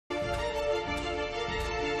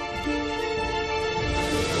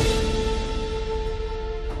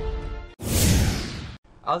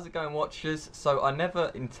How's it going, watchers? So I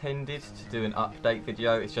never intended to do an update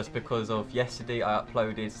video. It's just because of yesterday I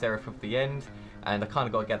uploaded Seraph of the End, and I kind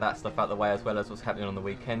of got to get that stuff out of the way as well as what's happening on the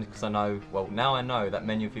weekend, because I know, well, now I know that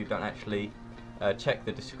many of you don't actually check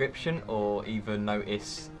the description or even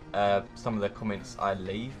notice some of the comments I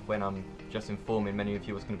leave when I'm just informing many of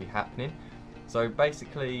you what's going to be happening. So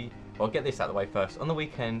basically, well, I'll get this out of the way first. On the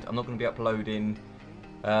weekend, I'm not going to be uploading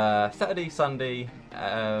Saturday, Sunday,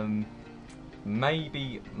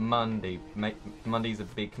 maybe Monday. Monday's a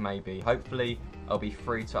big maybe. Hopefully I'll be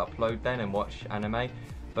free to upload then and watch anime.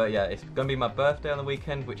 But yeah, it's going to be my birthday on the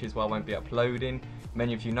weekend, which is why I won't be uploading.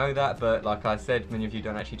 Many of you know that, but like I said, many of you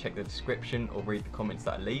don't actually check the description or read the comments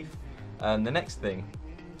that I leave. The next thing,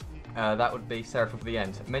 that would be Seraph of the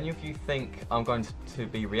End. Many of you think I'm going to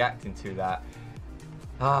be reacting to that.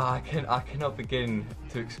 I cannot begin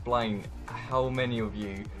to explain how many of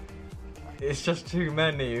you. It's just too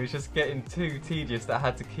many. It was just getting too tedious that I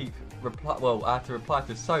had to keep I had to reply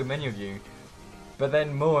to so many of you. But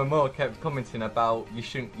then more and more kept commenting about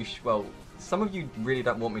well, some of you really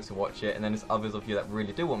don't want me to watch it, and then there's others of you that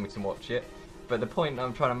really do want me to watch it. But the point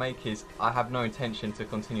I'm trying to make is I have no intention to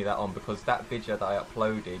continue that on, because that video that I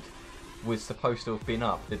uploaded was supposed to have been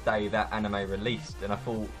up the day that anime released, and I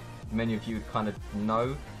thought many of you would kind of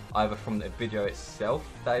know either from the video itself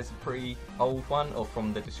that is a pretty old one, or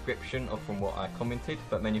from the description, or from what I commented,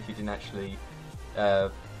 but many of you didn't actually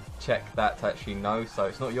check that to actually know. So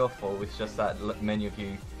it's not your fault, it's just that many of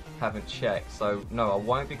you haven't checked. So no, I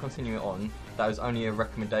won't be continuing on. That was only a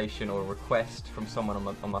recommendation or a request from someone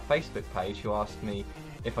on my Facebook page who asked me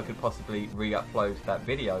if I could possibly re-upload that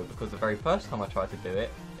video, because the very first time I tried to do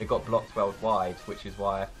it, it got blocked worldwide, which is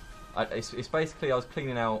why it's basically I was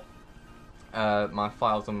cleaning out my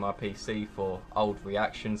files on my PC for old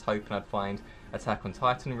reactions, hoping I'd find Attack on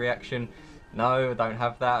Titan reaction. No, I don't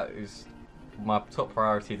have that. It was my top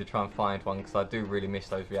priority to try and find one, because I do really miss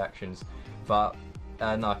those reactions. But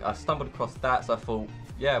no, I stumbled across that, so I thought,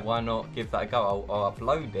 yeah, why not give that a go? I'll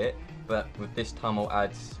upload it, but with this time I'll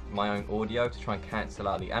add my own audio to try and cancel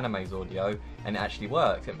out the anime's audio, and it actually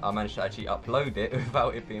worked. I managed to actually upload it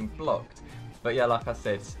without it being blocked. But yeah, like I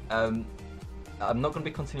said, I'm not going to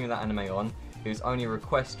be continuing that anime on. It was only a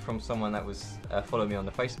request from someone that was following me on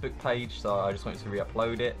the Facebook page, so I just wanted to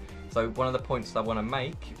re-upload it. So one of the points I want to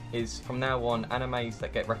make is, from now on, animes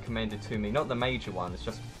that get recommended to me, not the major ones,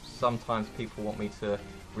 just sometimes people want me to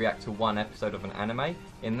react to one episode of an anime.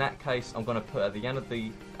 In that case, I'm going to put at the end of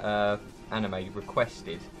the anime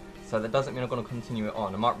requested. So that doesn't mean I'm going to continue it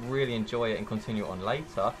on. I might really enjoy it and continue it on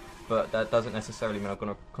later, but that doesn't necessarily mean I'm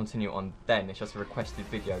going to continue it on then. It's just a requested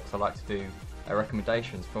video, because I like to do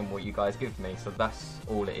recommendations from what you guys give me. So that's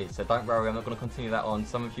all it is. So don't worry, I'm not going to continue that on.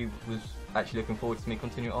 Some of you was actually looking forward to me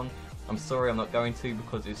continue it on. I'm sorry, I'm not going to,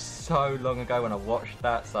 because it's so long ago when I watched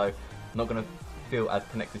that, so I'm not going to feel as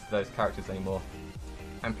connected to those characters anymore.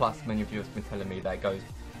 And plus, many of you have been telling me that it goes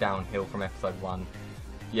downhill from episode 1.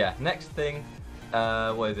 Yeah, next thing,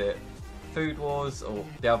 what is it? Food Wars, or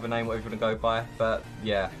the other name, whatever you want to go by. But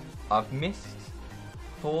yeah, I've missed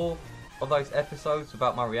 4 of those episodes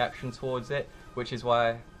without my reaction towards it, which is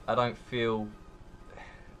why I don't feel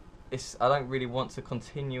I don't really want to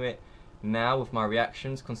continue it now with my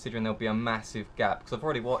reactions, considering there'll be a massive gap, because I've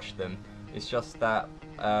already watched them. It's just that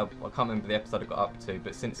I can't remember the episode I got up to,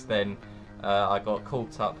 but since then I got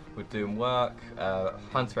caught up with doing work,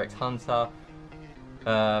 Hunter x Hunter,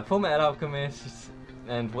 Fullmetal Alchemist,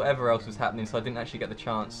 and whatever else was happening, so I didn't actually get the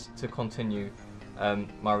chance to continue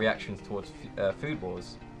my reactions towards Food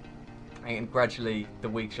Wars. And gradually the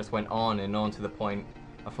weeks just went on and on, to the point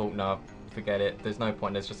I thought, no, forget it, there's no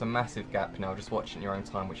point, there's just a massive gap now, just watch it in your own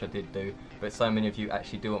time, which I did do. But so many of you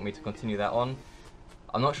actually do want me to continue that on.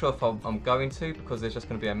 I'm not sure if I'm going to, because there's just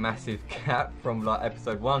going to be a massive gap from like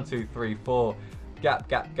episode 1, 2, 3, 4, gap,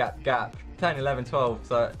 10, 11, 12,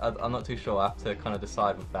 so I'm not too sure. I have to kind of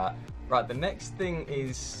decide with that. Right, the next thing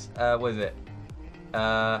is, what is it?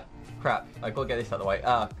 Crap, I gotta get this out of the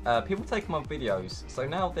way. People taking my videos. So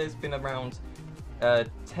now there's been around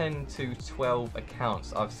 10 to 12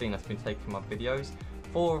 accounts I've seen that's been taking my videos,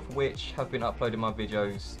 4 of which have been uploading my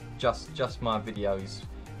videos, just my videos,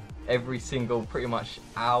 every single pretty much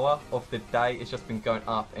hour of the day. It's just been going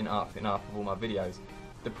up and up and up with all my videos.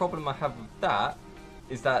 The problem I have with that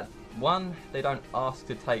is that, one, they don't ask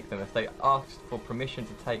to take them. If they asked for permission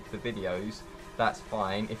to take the videos, that's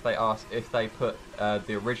fine. If they put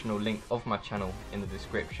the original link of my channel in the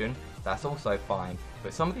description, that's also fine.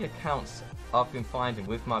 But some of the accounts I've been finding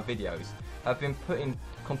with my videos have been putting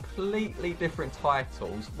completely different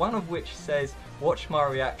titles, one of which says, "Watch my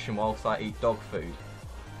reaction whilst I eat dog food."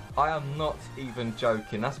 I am not even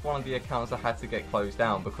joking. That's one of the accounts I had to get closed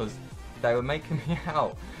down because they were making me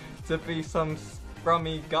out to be some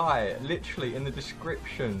scrummy guy. Literally in the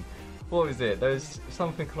description, what was it? There's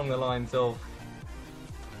something along the lines of,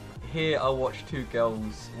 "Here I watch two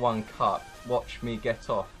girls, one cup. Watch me get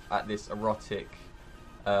off at this erotic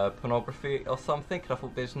pornography," or something. And I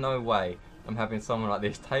thought, there's no way I'm having someone like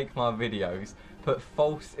this take my videos, put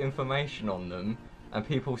false information on them, and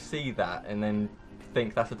people see that and then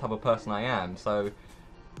think that's the type of person I am. So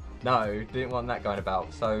no, didn't want that going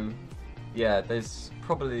about. So yeah, there's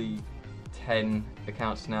probably 10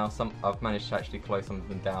 accounts now. Some I've managed to actually close some of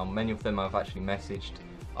them down. Many of them I've actually messaged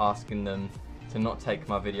asking them to not take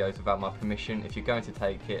my videos without my permission. If you're going to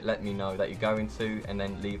take it, let me know that you're going to, and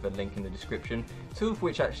then leave a link in the description. 2 of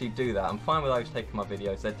which actually do that. I'm fine with those taking my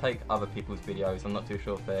videos. They take other people's videos. I'm not too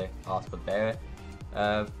sure if they ask for their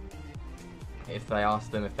if they ask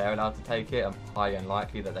them if they're allowed to take it. I'm highly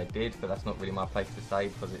unlikely that they did, but that's not really my place to say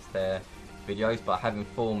because it's their videos. But I have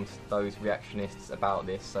informed those reactionists about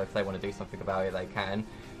this, so if they want to do something about it, they can.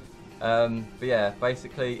 But yeah,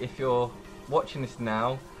 basically, if you're watching this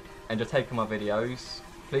now and you're taking my videos,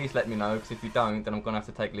 please let me know, because if you don't, then I'm going to have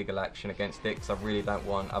to take legal action against it, because I really don't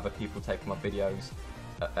want other people taking my videos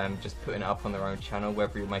just putting it up on their own channel,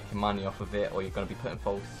 whether you're making money off of it or you're going to be putting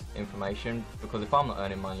false information. Because if I'm not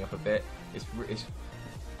earning money off of it, it's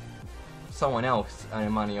someone else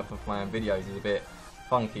earning money off of my own videos is a bit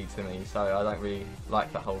funky to me, so I don't really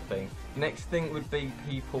like that whole thing. Next thing would be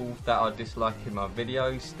people that are disliking my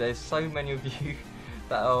videos. There's so many of you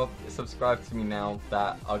that are subscribed to me now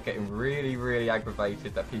that are getting really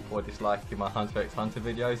aggravated that people are disliking my Hunter x Hunter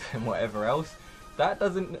videos and whatever else. That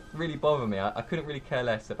doesn't really bother me. I couldn't really care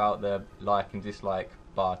less about the like and dislike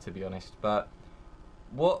bar, to be honest. But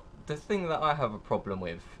the thing that I have a problem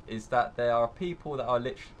with is that there are people that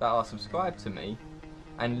are subscribed to me,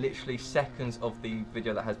 and literally seconds of the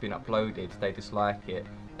video that has been uploaded, they dislike it,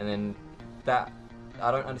 and then that,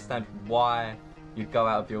 I don't understand why you'd go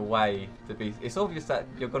out of your way to be. It's obvious that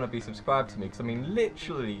you're going to be subscribed to me, because I mean,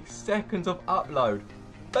 literally seconds of upload,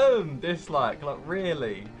 boom, dislike. Like,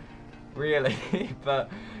 really?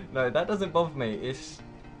 But no, that doesn't bother me. It's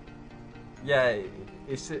a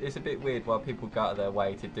bit weird why people go out of their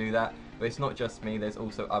way to do that. But it's not just me. There's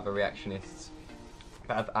also other reactionists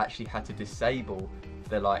that have actually had to disable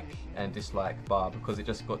their like and dislike bar because it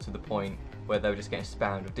just got to the point where they were just getting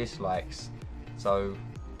spammed with dislikes. So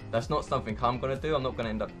that's not something I'm going to do. I'm not going to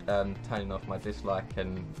end up turning off my dislike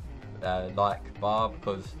and like bar,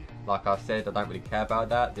 because like I said, I don't really care about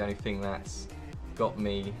that. The only thing that's got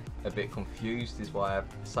me a bit confused is why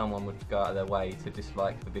someone would go out of their way to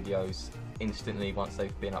dislike the videos instantly once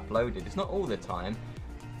they've been uploaded. It's not all the time,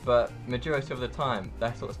 but majority of the time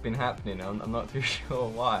that's what's been happening. I'm not too sure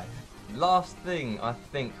why. Last thing I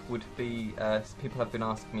think would be, people have been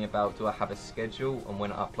asking me about, do I have a schedule on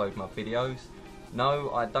when I upload my videos?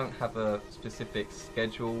 No, I don't have a specific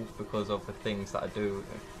schedule because of the things that I do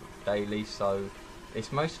daily, so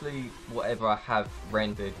it's mostly whatever I have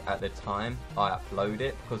rendered at the time I upload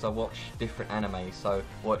it, because I watch different anime. So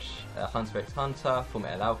watch Hunter x Hunter,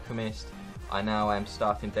 Fullmetal Alchemist. I now am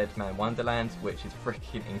starting Deadman Wonderland, which is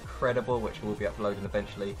freaking incredible, which will be uploading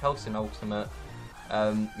eventually. Hellsing Ultimate.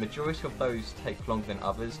 Majority of those take longer than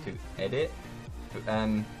others to edit.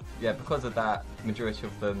 Yeah, because of that, majority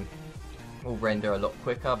of them will render a lot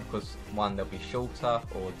quicker, because 1, they'll be shorter,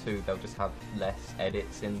 or 2, they'll just have less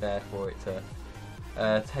edits in there for it to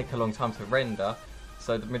take a long time to render.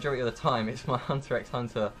 So the majority of the time it's my Hunter x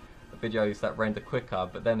Hunter videos that render quicker,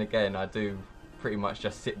 but then again I do pretty much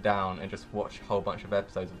just sit down and just watch a whole bunch of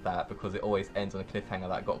episodes of that, because it always ends on a cliffhanger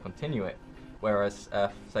that I've got to continue it. Whereas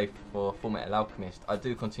say for Fullmetal Alchemist, I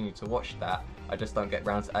do continue to watch that, I just don't get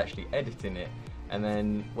round to actually editing it. And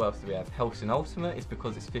then what else do we have? Hellsing Ultimate is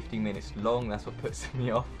because it's 15 minutes long, that's what puts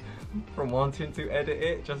me off from wanting to edit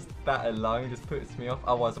it. Just that alone just puts me off,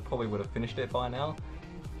 otherwise I probably would have finished it by now.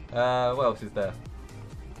 What else is there?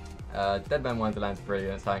 Deadman Wonderland's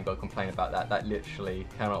brilliant, so I ain't got to complain about that. That literally,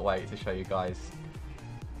 cannot wait to show you guys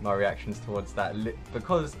my reactions towards that,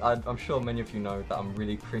 because I'm sure many of you know that I'm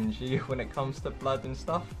really cringy when it comes to blood and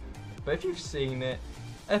stuff. But if you've seen it,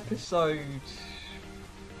 episode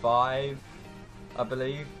 5, I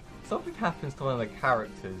believe, something happens to one of the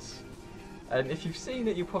characters, and if you've seen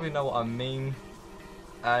it you probably know what I mean.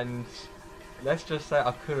 And let's just say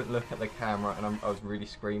I couldn't look at the camera, and I was really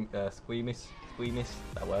squeamish,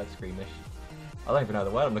 that word, squeamish, I don't even know the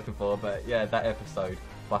word I'm looking for, but yeah, that episode,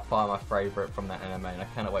 by far my favourite from that anime, and I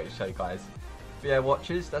cannot wait to show you guys. But yeah,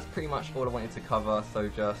 watchers, that's pretty much all I wanted to cover. So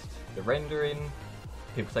just the rendering,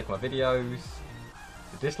 people taking my videos,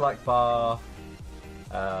 the dislike bar,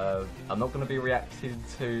 I'm not going to be reacting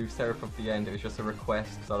to Seraph of the End. It was just a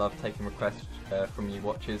request, because I love taking requests from you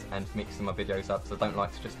watchers and mixing my videos up, so I don't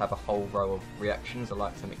like to just have a whole row of reactions. I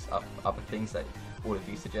like to mix up other things that all of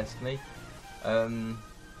you suggest to me. And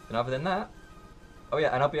other than that, oh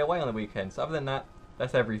yeah, and I'll be away on the weekend, so other than that,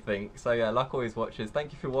 that's everything. So yeah, like always watchers,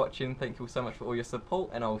 thank you for watching, thank you so much for all your support,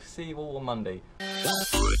 and I'll see you all on Monday.